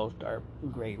 Both are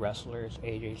great wrestlers.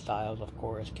 AJ Styles, of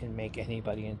course, can make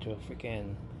anybody into a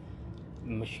freaking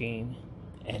machine.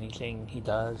 Anything he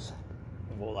does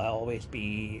will always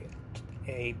be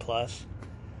a plus.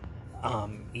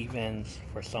 Even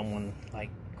for someone like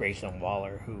Grayson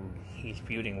Waller, who he's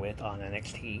feuding with on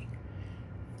NXT.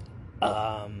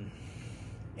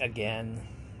 Again,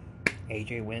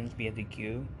 AJ wins via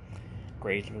DQ.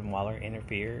 Grayson Waller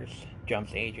interferes,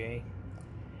 jumps AJ,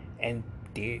 and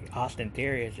Austin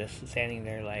Theory is just standing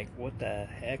there like, what the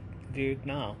heck, dude?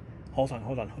 No. Hold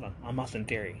on. I'm Austin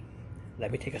Theory.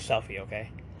 Let me take a selfie, okay?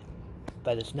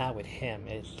 But it's not with him,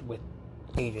 it's with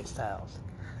AJ Styles.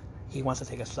 He wants to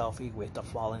take a selfie with the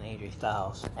fallen AJ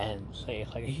Styles and say,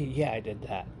 like, yeah, I did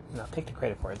that. Take the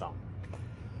credit for his own.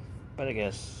 But I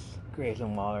guess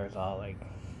Grayson Waller is all like,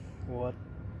 what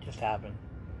just happened?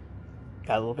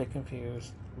 Got a little bit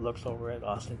confused, looks over at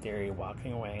Austin Theory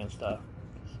walking away and stuff,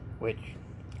 which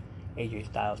AJ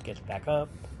Styles gets back up,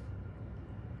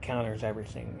 counters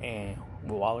everything, and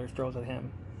Waller throws at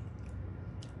him.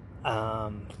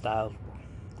 Styles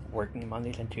working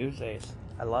Mondays and Tuesdays.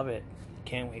 I love it.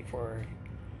 Can't wait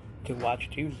to watch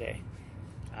Tuesday.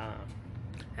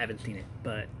 Haven't seen it,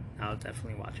 but I'll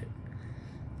definitely watch it.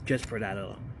 Just for that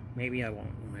alone. Maybe I won't.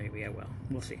 Maybe I will.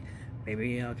 We'll see.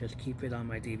 Maybe I'll just keep it on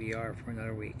my DVR for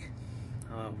another week.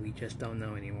 We just don't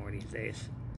know anymore these days.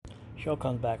 Show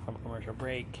comes back from commercial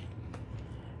break.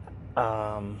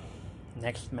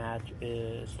 Next match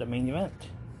is the main event.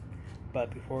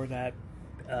 But before that,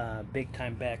 Big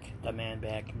Time Beck, the man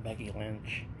Beck, Becky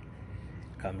Lynch,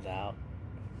 comes out,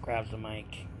 grabs the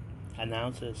mic,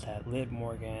 announces that Liv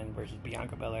Morgan versus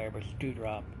Bianca Belair versus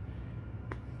Doudrop.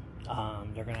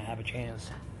 They're going to have a chance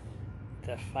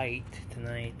to fight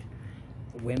tonight.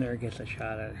 Winner gets a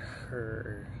shot at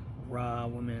her Raw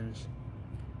Women's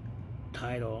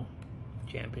title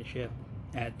championship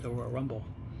at the Royal Rumble.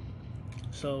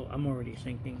 So I'm already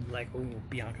thinking like, ooh,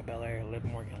 Bianca Belair, Liv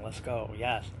Morgan, let's go.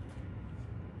 Yes.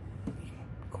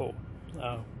 Cool.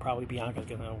 Probably Bianca's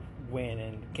going to win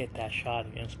and get that shot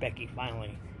against Becky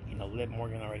finally. Liv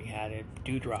Morgan already had it.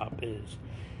 Doudrop is...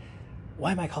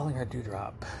 Why am I calling her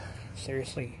Doudrop?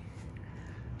 Seriously?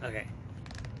 Okay.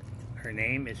 Her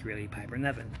name is really Piper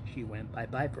Niven. She went by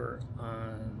Piper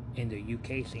in the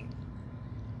UK scene.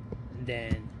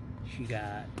 Then she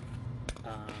got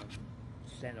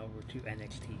sent over to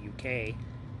NXT UK,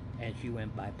 and she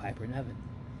went by Piper Niven.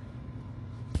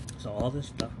 So all this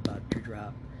stuff about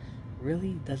Doudrop,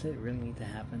 really, does it really need to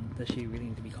happen? Does she really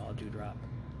need to be called Doudrop?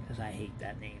 Because I hate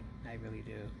that name. I really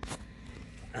do.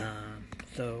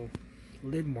 So,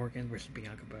 Liv Morgan versus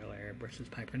Bianca Belair versus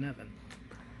Piper Niven.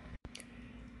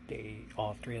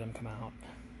 All three of them come out.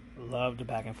 Love the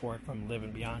back and forth from Liv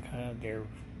and Bianca. They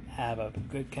have a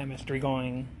good chemistry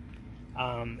going.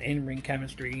 In-ring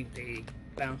chemistry. They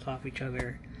bounce off each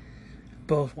other.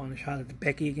 Both want a shot at the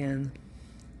Becky again.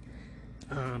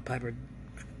 Piper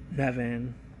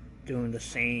Niven doing the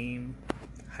same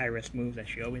high-risk moves that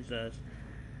she always does.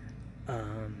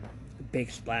 Big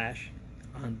splash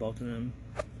on both of them.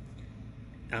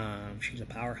 She's a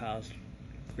powerhouse.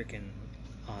 Freaking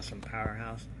awesome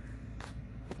powerhouse.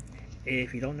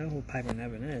 If you don't know who Piper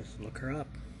Niven is, look her up.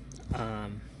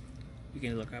 You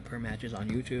can look up her matches on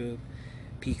YouTube,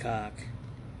 Peacock,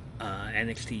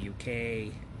 NXT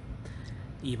UK,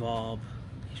 Evolve.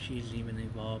 She's even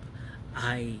Evolve.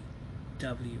 IWL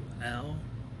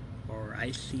or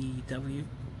ICW.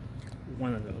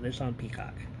 One of those. It's on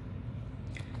Peacock.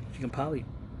 You can probably,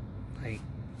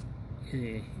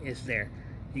 it's there.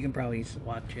 You can probably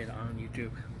watch it on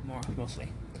YouTube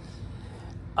mostly.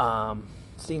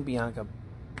 Seeing Bianca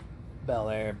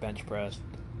Belair bench press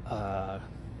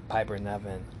Piper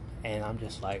Niven, and I'm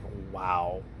just like,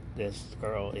 wow, this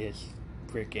girl is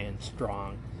freaking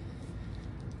strong.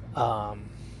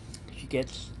 She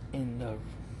gets in the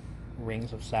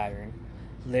Rings of Saturn.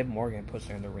 Liv Morgan puts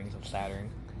her in the Rings of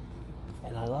Saturn.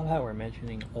 And I love how we're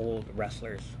mentioning old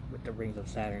wrestlers with the Rings of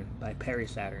Saturn by Perry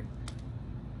Saturn.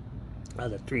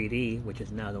 The 3D, which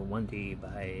is now the 1D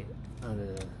by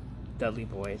the Dudley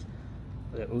Boys.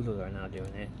 The Usos are now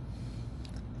doing it.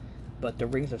 But the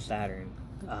Rings of Saturn,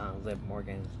 Liv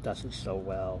Morgan does it so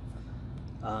well.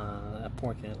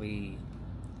 Unfortunately,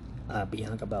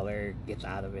 Bianca Belair gets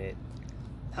out of it.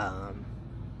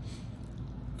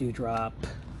 Doudrop.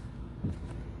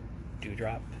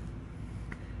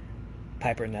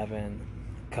 Piper Niven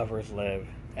covers Liv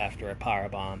after a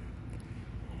powerbomb,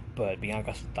 but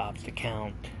Bianca stops the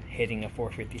count hitting a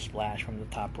 450 splash from the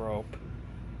top rope.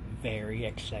 Very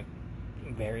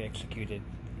executed.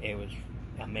 It was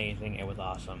amazing. It was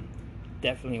awesome.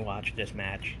 Definitely watch this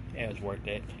match. It was worth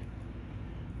it.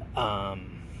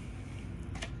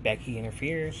 Becky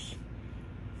interferes,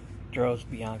 throws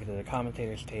Bianca to the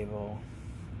commentator's table.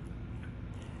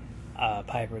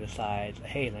 Piper decides,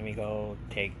 hey, let me go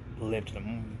take Liv to the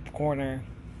corner,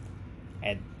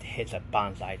 and hits a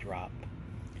bonsai drop.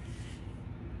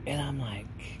 And I'm like,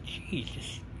 geez,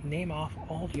 just name off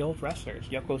all the old wrestlers.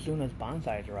 Yokozuna's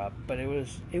bonsai drop, but it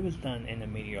was done in a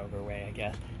mediocre way, I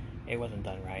guess. It wasn't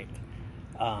done right.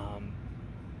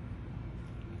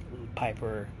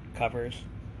 Piper covers.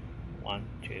 1,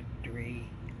 2, 3.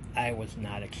 I was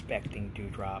not expecting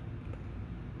Doudrop,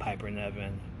 Piper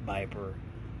Niven, Viper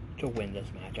to win this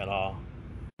match at all.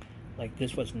 Like,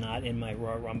 this was not in my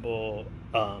Royal Rumble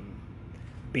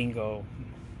bingo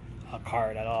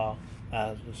card at all. I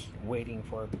was just waiting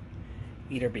for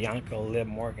either Bianca or Liv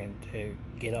Morgan to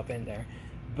get up in there.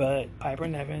 But Piper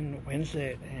Niven wins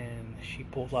it, and she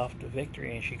pulls off the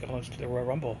victory, and she goes to the Royal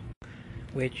Rumble.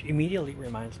 Which immediately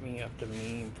reminds me of the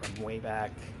meme from way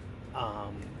back,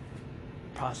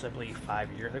 possibly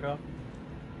 5 years ago.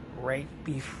 Right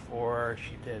before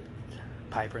she did,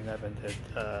 Piper Niven did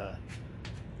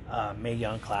Mae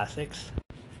Young Classics.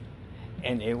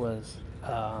 And it was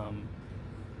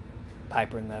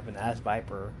Piper Niven as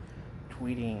Viper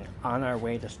tweeting, on our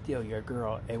way to steal your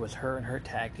girl. It was her and her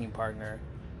tag team partner,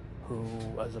 who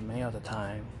was a male at the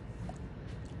time.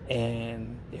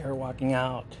 And they were walking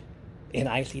out in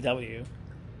ICW,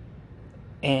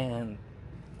 and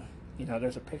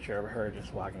there's a picture of her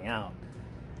just walking out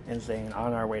and saying,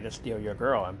 on our way to steal your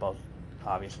girl, and both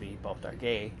are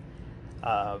gay,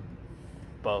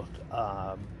 both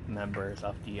members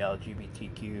of the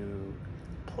LGBTQ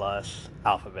plus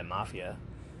Alphabet Mafia,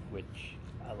 which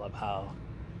I love how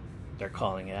they're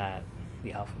calling it that,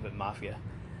 the Alphabet Mafia.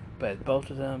 But both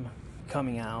of them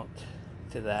coming out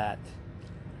to that,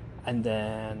 and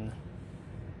then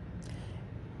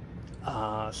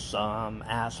some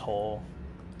asshole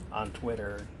on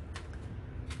Twitter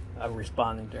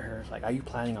responding to her. It's like, are you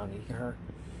planning on eating her?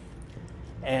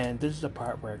 And this is the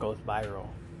part where it goes viral,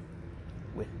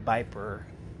 with Viper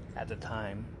at the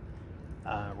time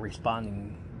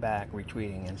responding back,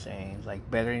 retweeting and saying, it's like,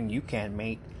 better than you can,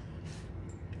 mate.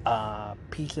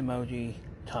 Peace emoji,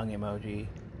 tongue emoji.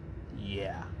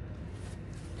 Yeah.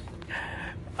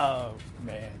 Oh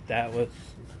man,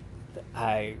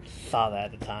 I saw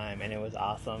that at the time, and it was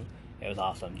awesome. It was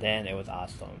awesome then, it was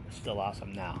awesome. It's still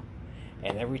awesome now.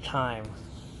 And every time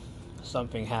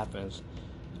something happens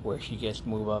where she gets to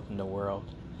move up in the world,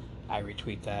 I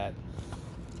retweet that.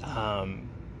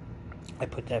 I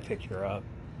put that picture up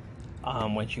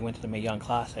when she went to the Mae Young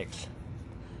Classics,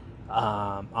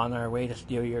 on her way to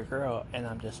steal your girl, and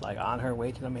I'm just like, on her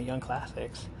way to the Mae Young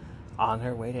Classics, on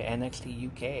her way to NXT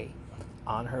UK,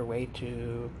 on her way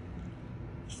to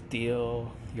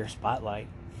steal your spotlight,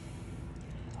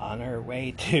 on her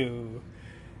way to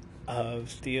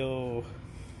steal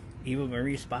Eva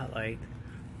Marie's spotlight.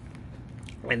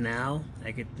 And now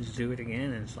I get to do it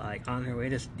again, and it's like, on her way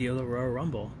to steal the Royal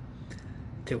Rumble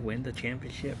to win the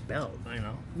championship belt.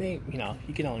 Maybe,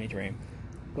 you can only dream,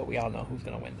 but we all know who's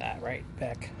gonna win that, right,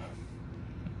 Beck?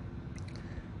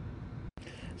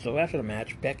 So after the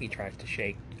match, Becky tries to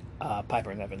shake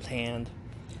Piper Niven's hand,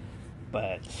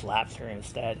 but slaps her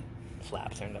instead,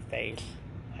 slaps her in the face.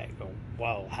 I go,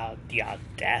 whoa, how the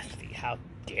audacity, how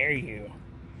dare you?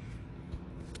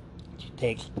 She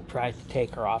tries to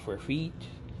take her off her feet,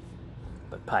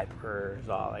 but Piper's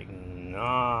all like,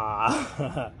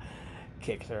 nah.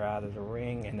 Kicks her out of the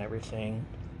ring and everything.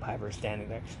 Piper's standing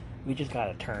there. We just got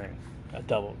a turn.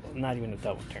 Not even a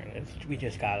double turn. We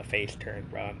just got a face turn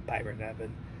from Piper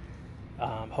Niven.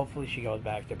 Hopefully she goes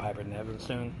back to Piper Niven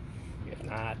soon. If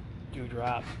not,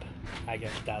 Doudrop. I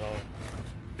guess that'll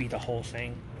be the whole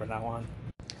thing from now on.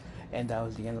 And that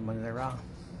was the end of Monday Night Raw.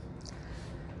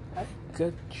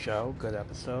 Good show, good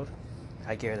episode.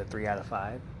 I gave it a 3 out of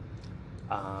 5.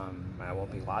 I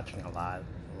won't be watching a lot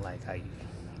like I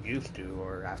used to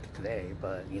or after today,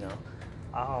 but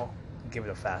I'll give it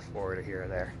a fast forward here or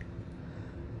there.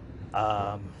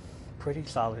 Pretty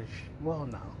solid. Well,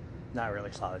 no, not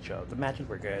really solid show. The matches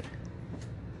were good.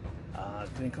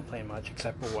 Didn't complain much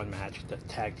except for one match, the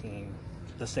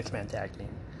 6-man tag team.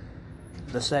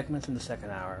 The segments in the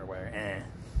second hour were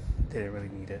didn't really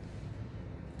need it.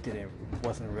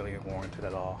 Wasn't really warranted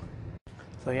at all.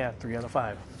 So yeah, 3 out of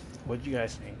 5. What did you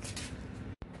guys think?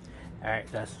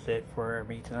 Alright, that's it for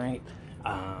me tonight.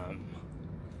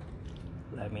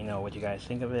 Let me know what you guys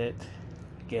think of it.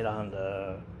 Get on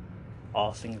the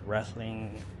All Things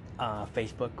Wrestling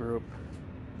Facebook group.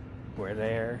 We're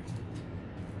there.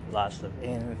 Lots of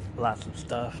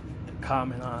stuff to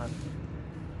comment on.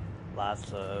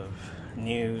 Lots of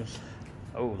news.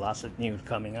 Oh, lots of news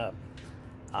coming up.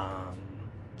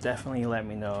 Definitely let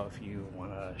me know if you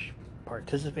want to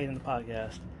participate in the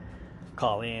podcast.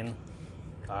 Call in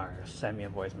or send me a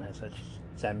voice message.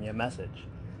 Send me a message.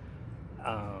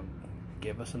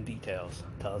 Give us some details.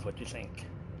 Tell us what you think.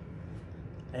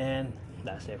 And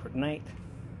that's it for tonight.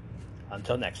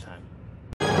 Until next time.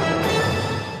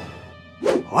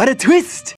 What a twist!